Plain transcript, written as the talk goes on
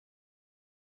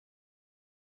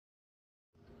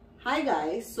Hi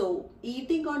guys, so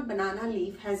eating on banana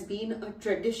leaf has been a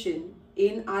tradition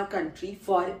in our country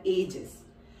for ages.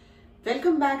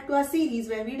 Welcome back to our series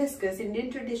where we discuss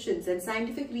Indian traditions and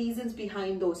scientific reasons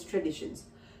behind those traditions.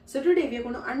 So today we are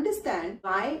going to understand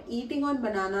why eating on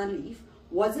banana leaf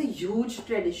was a huge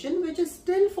tradition which is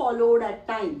still followed at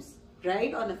times,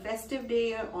 right? On a festive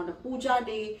day, on a puja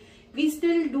day, we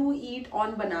still do eat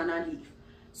on banana leaf.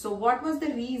 So what was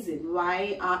the reason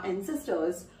why our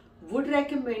ancestors would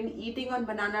recommend eating on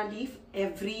banana leaf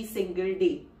every single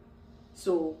day?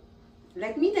 So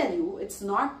let me tell you, it's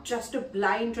not just a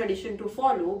blind tradition to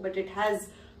follow, but it has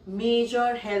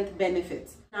major health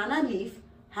benefits. Banana leaf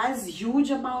has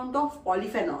huge amount of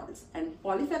polyphenols, and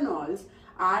polyphenols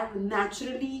are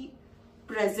naturally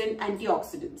present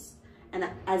antioxidants. And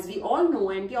as we all know,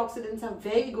 antioxidants are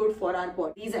very good for our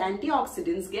body. These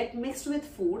antioxidants get mixed with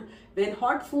food when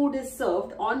hot food is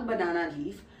served on banana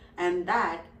leaf, and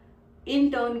that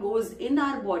in turn goes in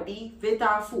our body with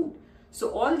our food. So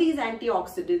all these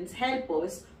antioxidants help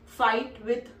us fight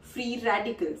with free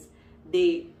radicals.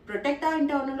 They protect our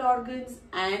internal organs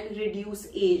and reduce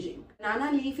aging.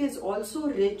 Banana leaf is also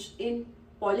rich in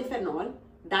polyphenol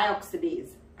dioxidase,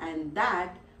 and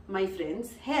that, my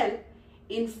friends, help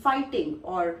in fighting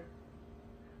or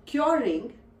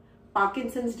curing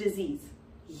Parkinson's disease.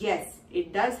 Yes,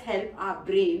 it does help our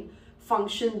brain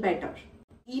function better.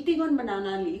 Eating on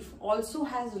banana leaf also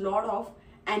has a lot of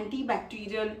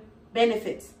antibacterial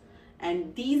benefits,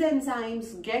 and these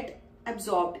enzymes get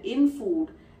absorbed in food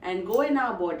and go in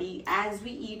our body as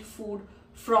we eat food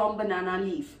from banana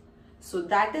leaf. So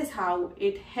that is how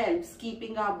it helps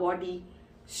keeping our body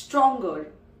stronger,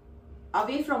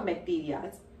 away from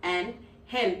bacteria, and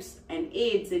helps and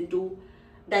aids into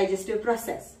digestive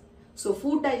process. So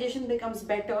food digestion becomes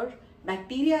better,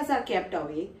 bacteria are kept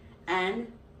away,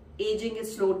 and aging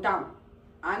is slowed down.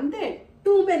 Aren't there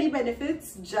too many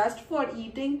benefits just for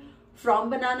eating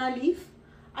from banana leaf?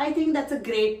 I think that's a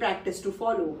great practice to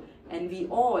follow, and we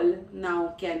all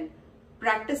now can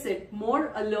practice it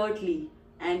more alertly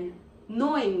and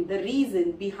knowing the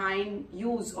reason behind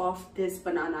use of this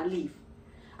banana leaf.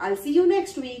 I'll see you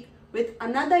next week with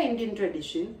another Indian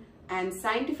tradition and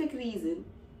scientific reason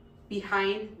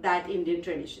behind that Indian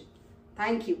tradition.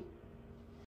 Thank you.